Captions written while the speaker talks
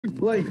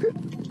Like,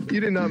 You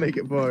did not make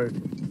it far.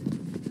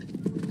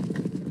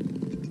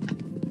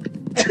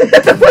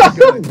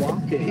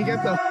 walking. He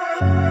got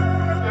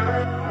the.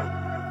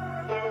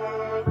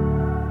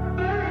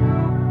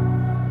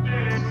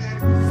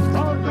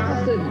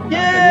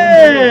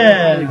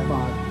 Yeah!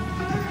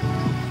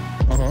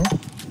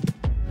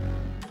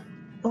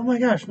 Oh my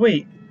gosh,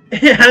 wait.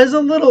 It has a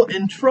little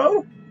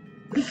intro?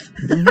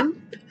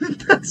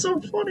 That's so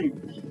funny.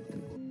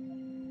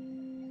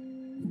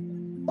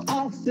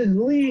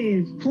 Austin,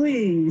 leave,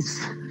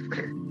 please.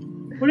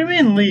 What do you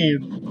mean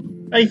leave?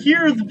 I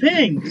hear the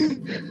pings.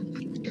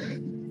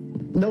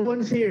 No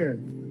one's here.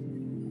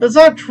 That's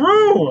not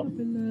true!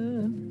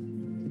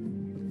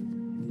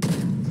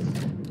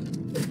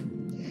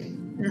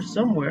 You're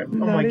somewhere. Oh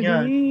my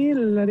god. Can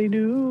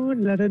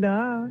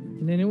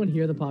anyone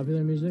hear the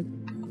popular music?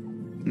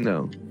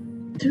 No.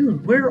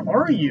 Dude, where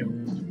are you?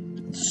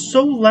 It's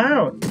so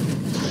loud.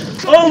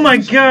 Oh my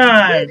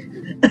god!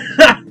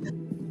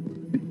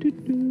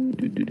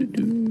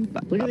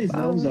 Look at these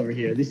gnomes over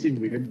here. These seem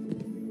weird.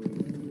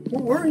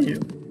 Where were you?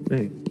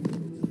 Hey.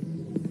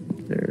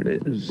 There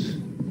it is.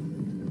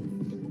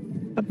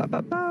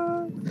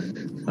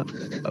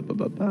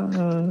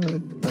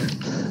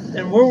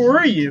 And where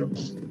were you?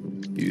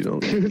 You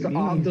don't. He was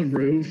on the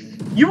roof.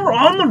 You were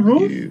on the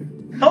roof?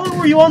 How long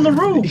were you on the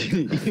roof?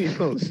 You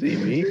don't see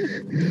me.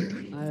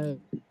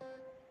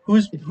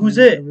 Who's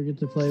you it? Ever get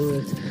to play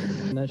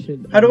with that shit?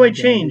 How do Oh I my God,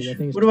 change? dude, that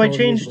thing's What do I 12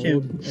 change years to?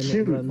 old, and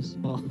it runs.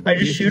 I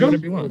just shoot Whatever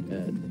him? you want.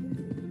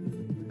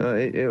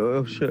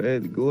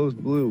 It glows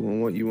blue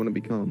on what you want to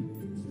become.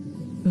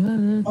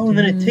 Oh, and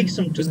then it takes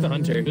some. Who's the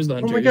hunter? Who's the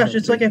hunter? Oh my gosh,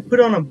 it's like I put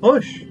on a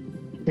bush.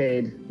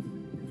 Cade,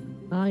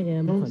 I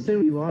am. don't say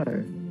what you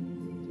are.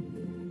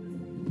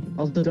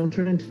 Also, don't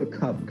turn into a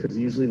cup, because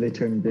usually they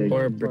turn big.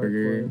 Or a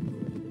burger.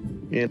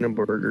 And a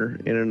burger.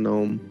 And a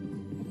gnome.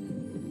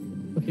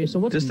 Okay, so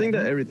what's Just think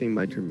that everything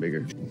might turn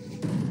bigger.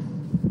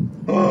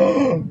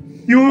 Oh,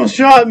 you almost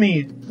shot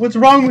me. What's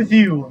wrong with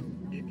you?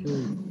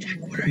 Jack,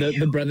 what are you?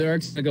 The brother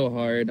arcs to go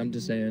hard. I'm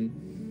just saying.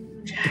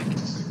 Jack.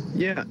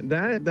 Yeah,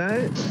 that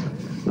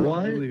What?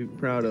 I'm really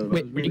proud of.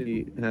 Wait, I was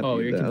really happy. Oh,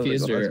 you're with that. I was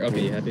confused, like, oh, or that's okay,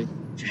 cool. you happy?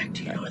 Jack,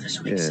 do you know where the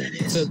swing Yeah. set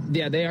is? So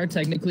yeah, they are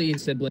technically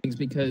siblings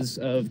because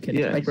of Yeah,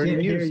 kinship. Bernie,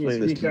 can't you hear you,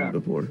 explained this speak to me up.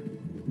 before.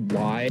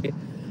 Why?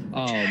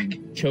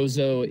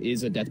 Chozo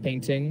is a death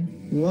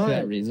painting for that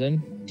What?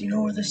 reason. Do you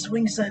know where the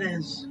swing set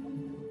is?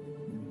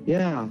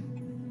 Yeah.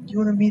 Do you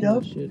want to meet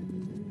up? Shit.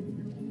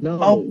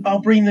 No. I'll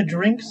bring the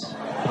drinks.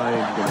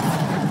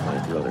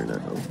 I'd rather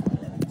not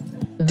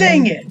know.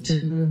 Dang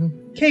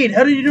it! Cade,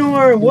 how did you know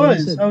where I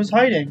was? I was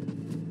hiding.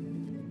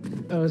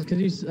 Oh, it's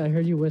because I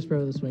heard you whisper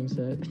over the swing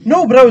set.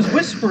 No, but I was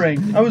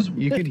whispering. I was.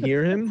 You could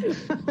hear him?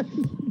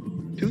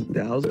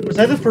 2,000? Was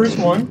I the first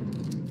one?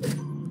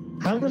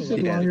 How much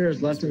longer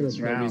is left in this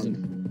round?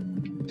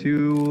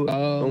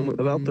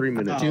 About 3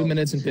 minutes. 2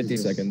 minutes and 50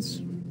 Jesus.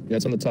 seconds. Yeah,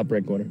 it's on the top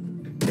right corner.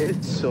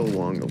 It's so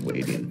long of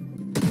waiting.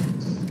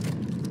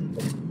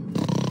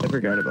 I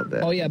forgot about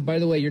that. Oh yeah, by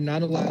the way, you're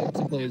not allowed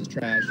to play as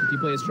trash. If you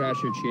play as trash,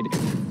 you're cheating.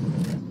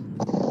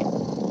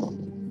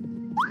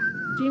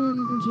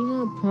 Do you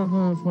know pop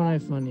off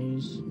Fortnite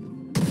funnies?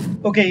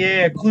 Okay,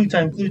 yeah, clue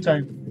time, clue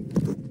time.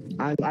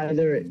 I'm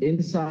either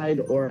inside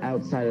or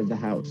outside of the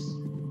house.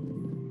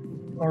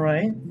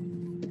 Alright.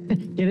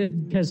 Get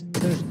it? Because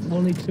there's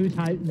only two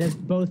types. That's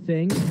both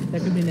things.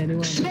 That could mean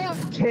anyone.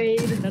 Cade!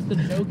 That's the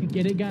joke.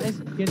 Get it, guys?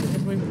 Get it?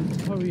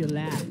 That's why you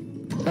laugh.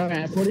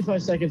 Alright,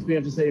 45 seconds we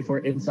have to say if we're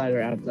inside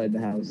or outside the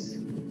house.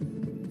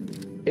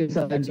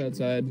 Inside. That's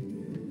outside.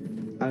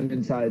 I'm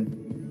inside.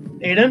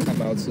 Aiden?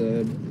 I'm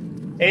outside.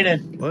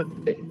 Aiden, What?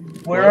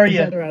 where are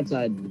Inside you? or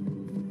outside?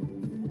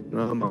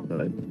 No, I'm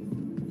outside.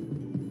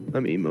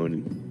 I'm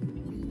emoting.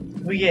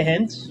 We get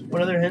hints?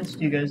 What other hints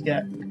do you guys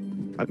get?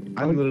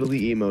 I'm literally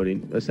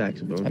emoting a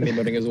saxophone. I'm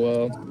emoting as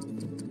well.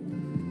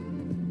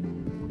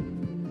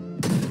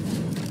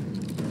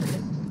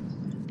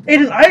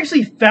 Aiden, I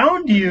actually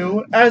found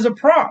you as a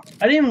prop.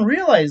 I didn't even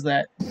realize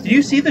that. Did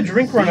you see the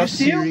drink run Are up you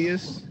to you?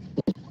 serious?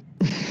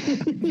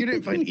 You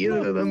didn't find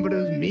either of them, but it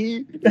was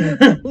me?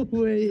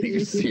 Wait. Are you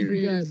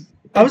serious?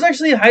 I was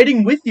actually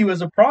hiding with you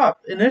as a prop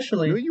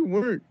initially. No, you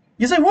weren't.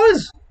 Yes, I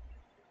was.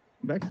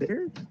 Back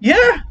there?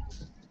 Yeah,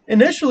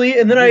 initially,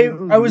 and then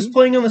I was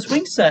playing on the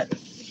swing set.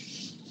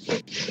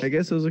 I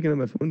guess I was looking at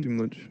my phone too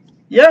much.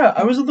 Yeah,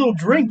 I was a little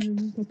drink.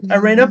 I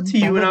ran up to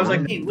you and I was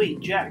like, "Hey, wait,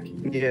 Jack."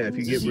 Yeah, if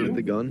you get rid of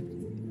the gun.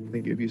 I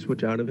think if you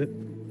switch out of it.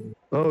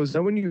 Oh, is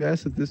that when you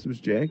asked if this was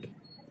Jack?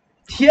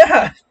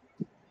 Yeah.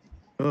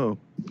 Oh.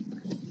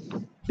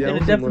 Yeah, I And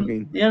it wasn't definitely.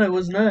 looking. Yeah, it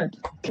was not.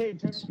 Cade,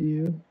 That's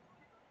you.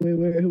 Wait,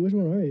 which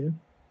one are you?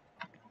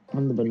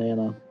 I'm the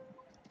banana.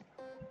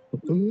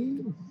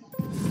 Fucking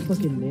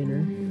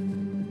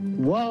nanner.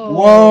 Whoa!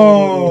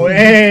 Whoa!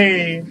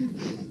 Hey.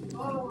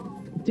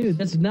 Dude,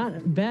 that's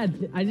not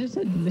bad. I just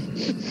said.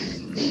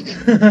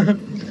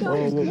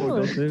 Oh, whoa,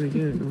 don't say it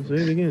again. Don't say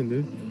it again,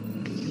 dude.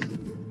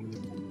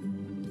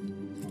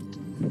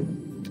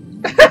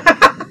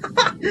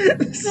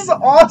 This is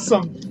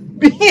awesome.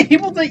 Being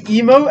able to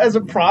emote as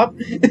a prop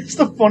is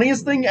the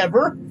funniest thing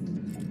ever.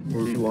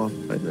 Were you off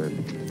by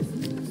then?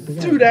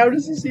 Dude, how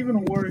does this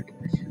even work?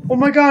 Oh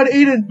my god,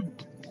 Aiden!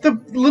 The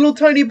little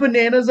tiny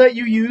bananas that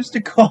you use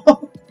to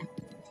call.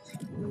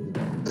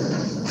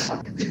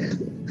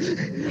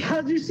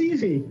 How'd you see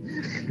me?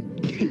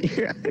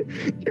 You're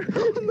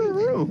on the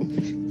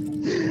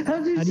roof.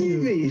 How'd you see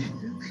me?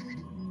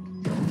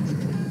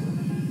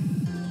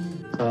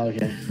 Oh,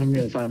 okay, I'm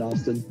gonna find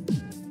Austin.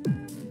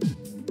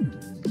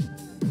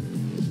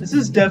 This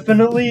is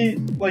definitely,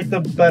 like, the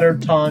better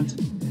taunt.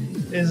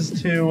 Is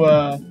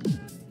to,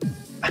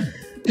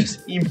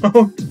 just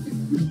emote.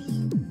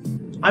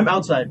 I'm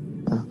outside.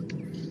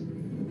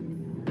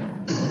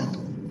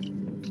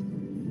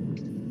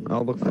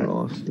 I'll look for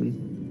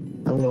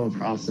Austin. I'm going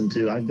for Austin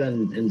too. I've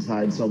been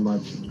inside so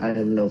much. I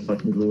have no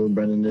fucking clue where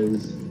Brennan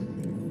is.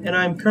 And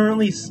I'm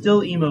currently still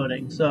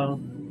emoting, so...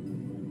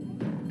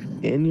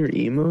 And you're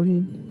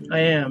emoting? I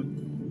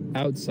am.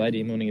 Outside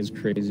emoting is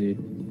crazy.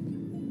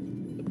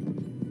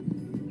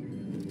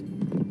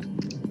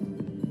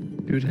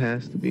 Dude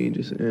has to be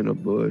just in a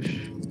bush.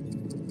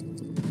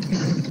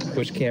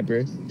 Bush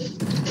camper.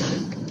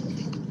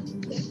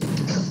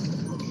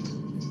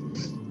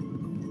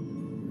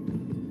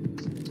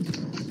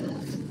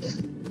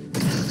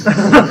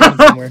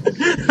 Somewhere.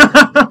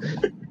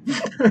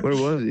 Where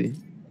was he?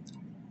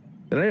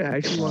 Did I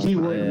actually watch He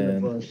was in the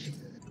bush.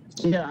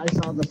 Yeah, I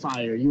saw the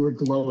fire. You were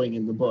glowing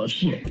in the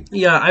bush.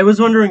 Yeah, I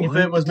was wondering if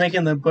it was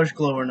making the bush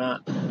glow or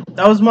not.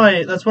 That's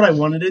what I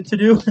wanted it to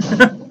do.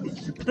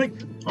 But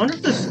I wonder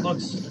if this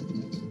looks...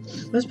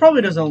 This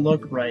probably doesn't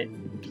look right.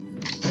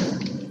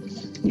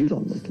 You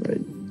don't look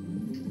right.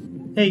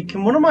 Hey,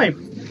 can one of my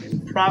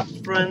prop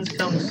friends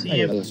come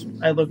see if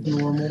I look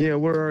normal? Yeah,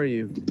 where are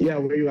you? Yeah,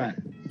 where you at?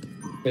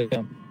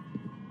 Yeah.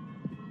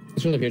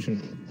 What's your location?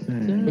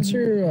 What's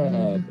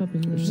your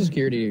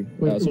security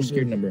social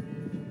security number?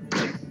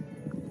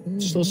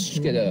 Just let's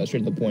just get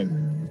straight to the point.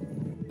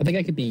 I think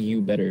I could be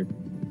you better.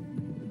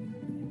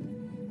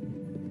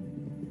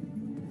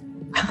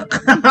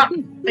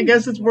 I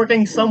guess it's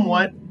working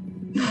somewhat.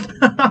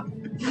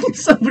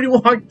 Somebody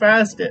walked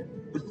past it.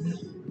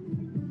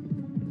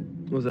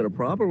 Was it a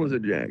prop or was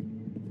it Jack?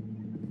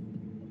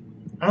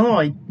 I don't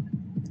know.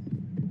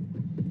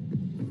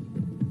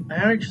 I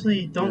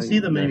actually don't see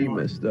them You anymore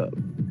messed up.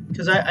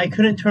 because I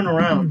couldn't turn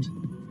around.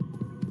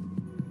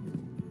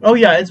 Oh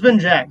yeah, it's been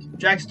Jack.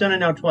 Jack's done it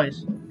now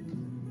twice.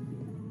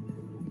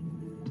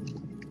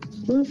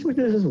 What the fuck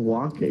is just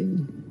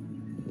walking?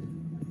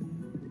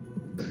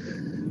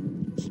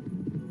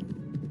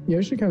 You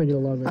actually kind of get a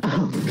lot of it.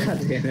 Oh, god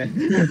damn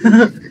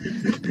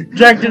it.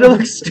 Jack, did it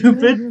look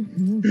stupid?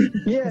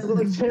 Yeah, it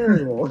looks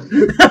terrible.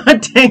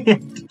 Dang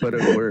it. But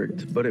it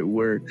worked. But it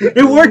worked.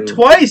 It worked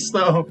twice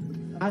though.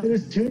 I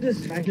was too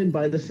distracted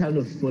by the sound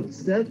of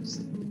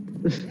footsteps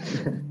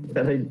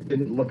that I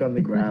didn't look on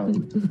the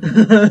ground.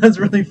 That's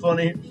really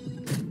funny.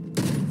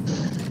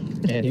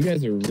 Man, you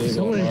guys are really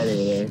going hard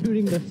over there.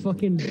 Shooting the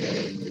fucking...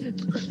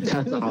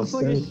 That's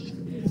awesome.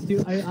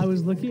 Dude, I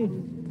was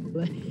looking...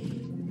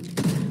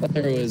 I thought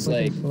there was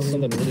like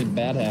something really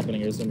bad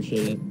happening or some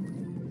shit.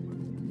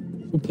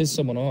 Who pissed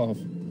someone off?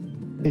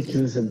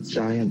 Because it's a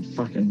giant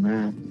fucking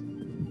map.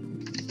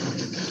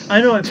 I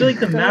know, I feel like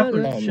the map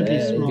Oh, should be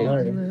man,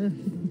 smaller.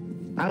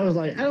 I was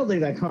like, I don't think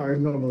that car is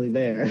normally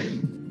there.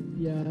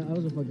 Yeah, I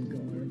was a fucking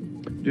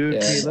car. Dude, Yeah,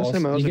 last also,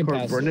 time I was you in can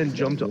car, pass Brendan it.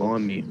 jumped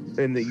on me,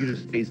 and that you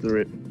just phased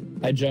through it.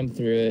 I jumped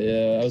through it,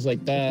 yeah. I was like,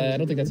 I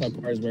don't think that's how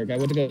cars work. I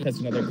went to go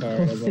test another car. I I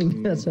was like,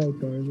 think that's how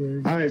cars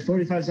work. Alright,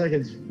 45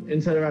 seconds.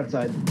 Inside or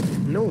outside?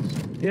 No,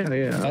 yeah.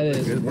 That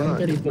is It's not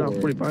 134.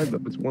 45 though.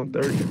 It's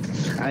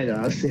 130. I know,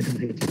 I was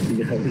thinking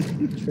you guys.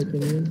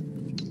 Tricking you.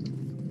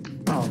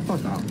 Oh,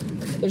 fuck off.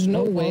 there's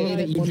no Oh, way alright,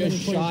 that you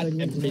just 120 shot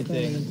seconds,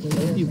 everything.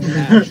 okay. You can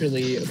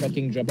actually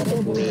fucking jump off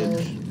a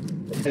bridge.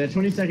 And at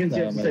 20 seconds,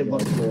 you have to Oh say my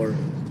what God. floor.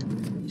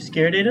 You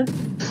scared,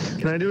 Aiden?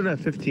 Can I do it at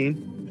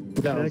 15?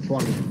 No,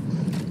 20.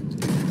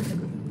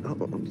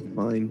 Oh,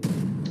 fine.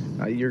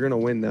 You're gonna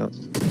win now.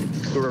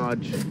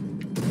 Garage.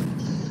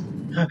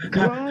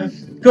 Garage?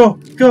 Go!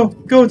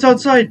 It's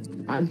outside!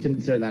 I'd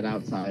consider that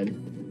outside.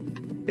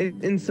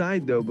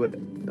 Inside though, but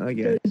I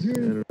guess. I don't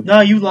know. No,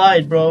 you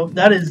lied, bro.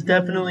 That is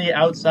definitely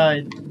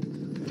outside.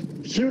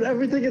 Shoot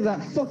everything in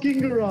that fucking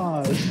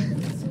garage!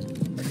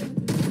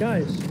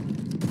 Guys,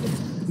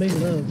 make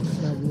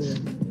love, not war.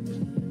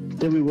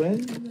 Did we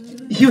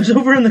win? He was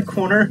over in the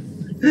corner.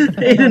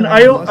 Aiden,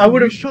 I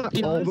would have... shot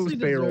He all those honestly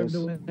barrels.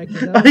 deserved to win, 'cause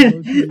that was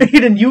low-key.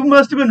 Aiden, you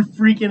must have been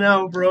freaking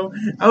out, bro.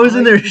 I was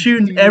in there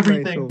shooting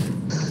everything.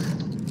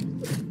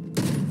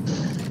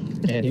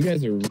 Man, you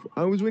guys are...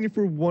 I was waiting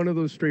for one of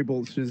those stray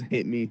bolts to just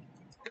hit me.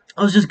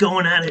 I was just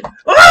going at it.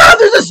 Ah,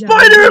 there's a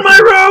spider in my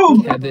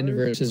room! Evan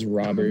versus From the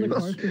Robbers.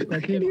 car's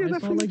perspective, Yeah, I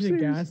that saw from like the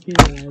upstairs. gas gate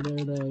right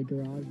there, the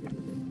garage.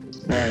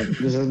 Alright,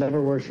 this has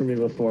never worked for me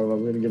before, but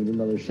I'm gonna give it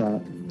another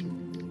shot.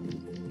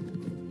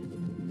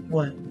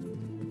 What?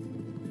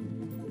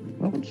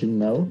 Why don't you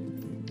know?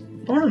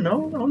 I wanna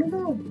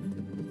know.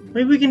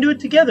 Maybe we can do it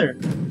together.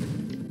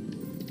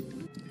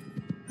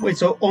 Wait,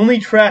 so only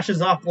trash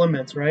is off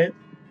limits, right?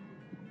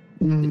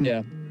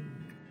 Yeah.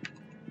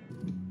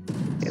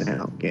 Get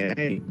out,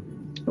 hey.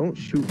 Don't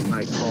shoot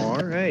my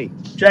car, hey.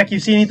 Jack, you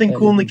see anything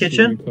cool in the Shoot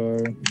your kitchen? car.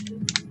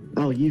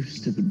 Oh, you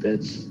stupid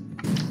bitch.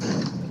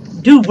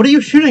 Dude, what are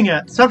you shooting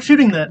at? Stop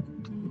shooting that.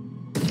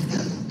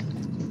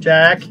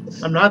 Jack,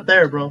 I'm not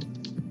there, bro.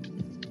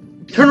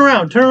 Turn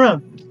around, turn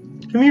around.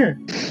 Come here.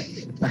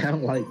 I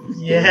don't like this.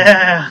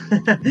 Yeah.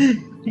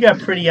 You got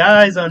pretty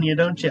eyes on you,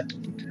 don't you?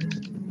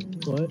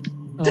 What?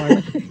 Oh,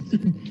 I thought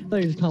you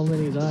were just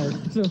complimenting his eyes.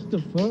 What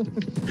the fuck?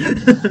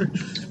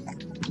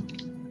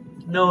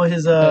 No,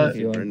 his,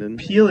 Hey, Brendan.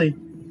 peely.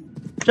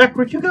 Jack,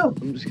 where'd you go?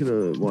 I'm just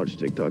gonna watch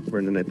TikTok.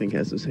 Brendan, I think,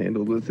 has this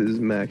handled with his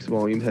max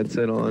volume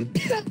headset on.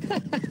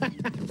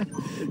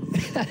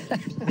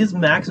 His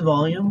max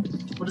volume?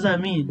 What does that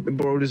mean? The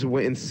bro just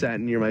went and sat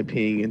near my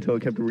ping until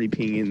it kept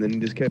re-pinging, and then he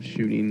just kept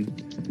shooting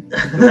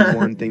the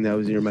one thing that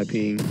was near my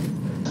ping.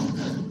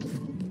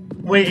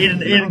 Wait,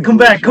 Aiden, come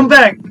back,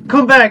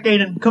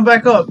 Aiden, come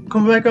back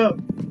up.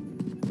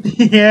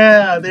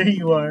 Yeah, there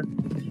you are.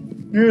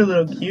 You're a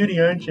little cutie,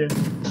 aren't you?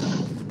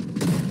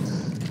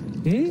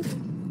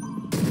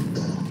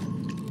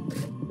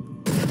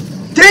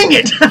 Dang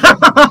it!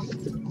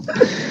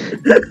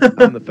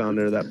 I'm the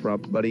founder of that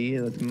prop, buddy.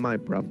 That's my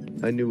prop.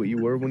 I knew what you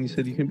were when you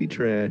said you can be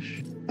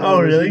trash.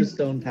 Oh, really?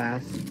 Stone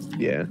path.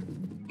 Yeah.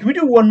 Can we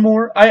do one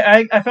more?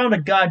 I found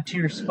a god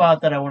tier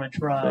spot that I want to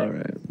try.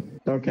 Alright.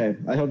 Okay,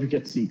 I hope you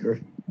get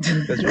Seeker.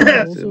 That's what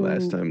I said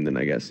last time, then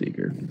I got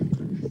Seeker.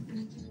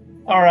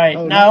 Alright,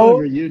 Oh, now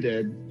whatever you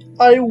did.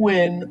 I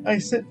win. I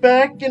sit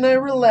back and I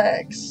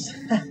relax.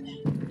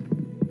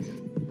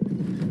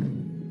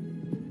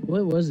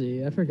 What was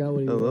he? I forgot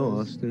what he Hello,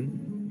 was.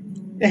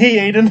 Austin.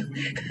 Hey, Aiden.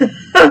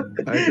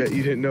 I bet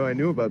you didn't know I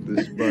knew about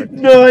this, but...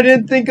 No, I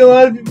didn't think a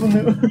lot of people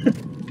knew.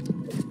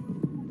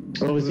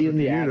 Oh, was he in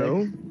the you attic?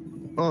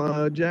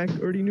 know, Jack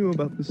already knew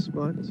about this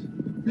spot.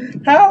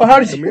 How? How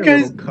did Come you here,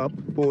 guys... little cup.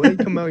 Boy,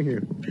 come out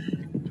here.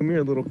 Come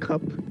here, little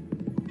cup.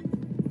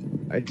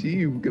 I see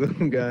you,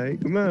 little guy.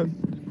 Come on.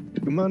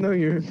 Come on out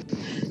here.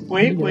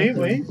 Wait.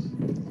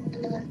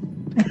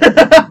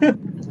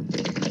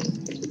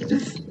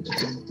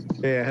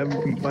 Hey, I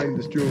haven't confined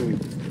this jewel.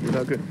 We're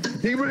not good.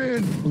 He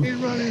ran! He's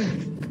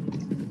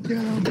running! Get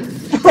out!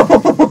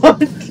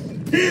 What?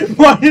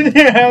 Why did he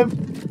have...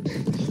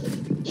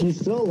 He's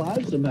still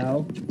alive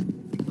somehow.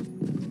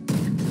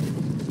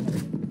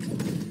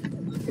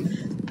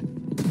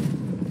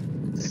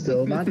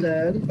 Still not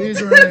dead.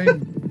 He's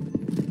running!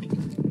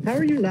 How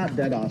are you not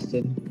dead,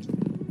 Austin?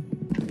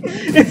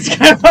 It's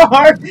kind of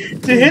hard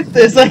to hit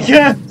this, I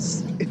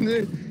guess.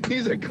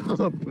 He's a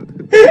cop.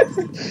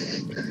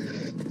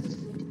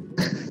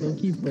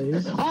 Low-key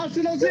plays.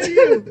 Austin, I'll save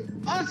you!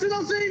 Austin,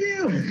 I'll save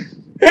you!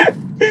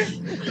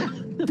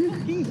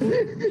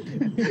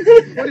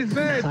 What is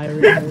that?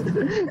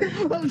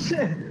 Oh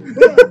shit!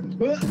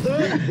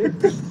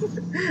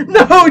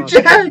 No,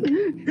 Jack!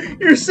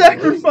 Your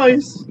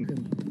sacrifice!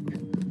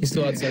 He's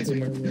still outside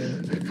somewhere.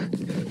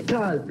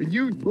 God,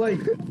 You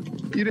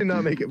you did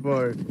not make it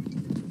far.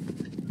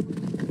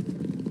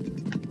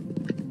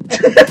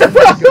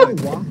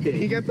 walking.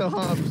 He got the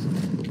hops.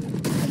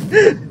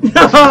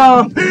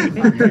 No!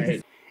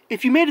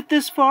 If you made it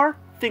this far,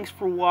 thanks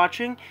for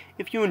watching.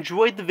 If you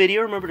enjoyed the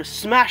video, remember to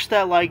smash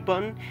that like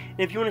button. And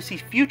if you want to see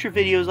future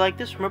videos like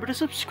this, remember to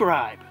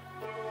subscribe.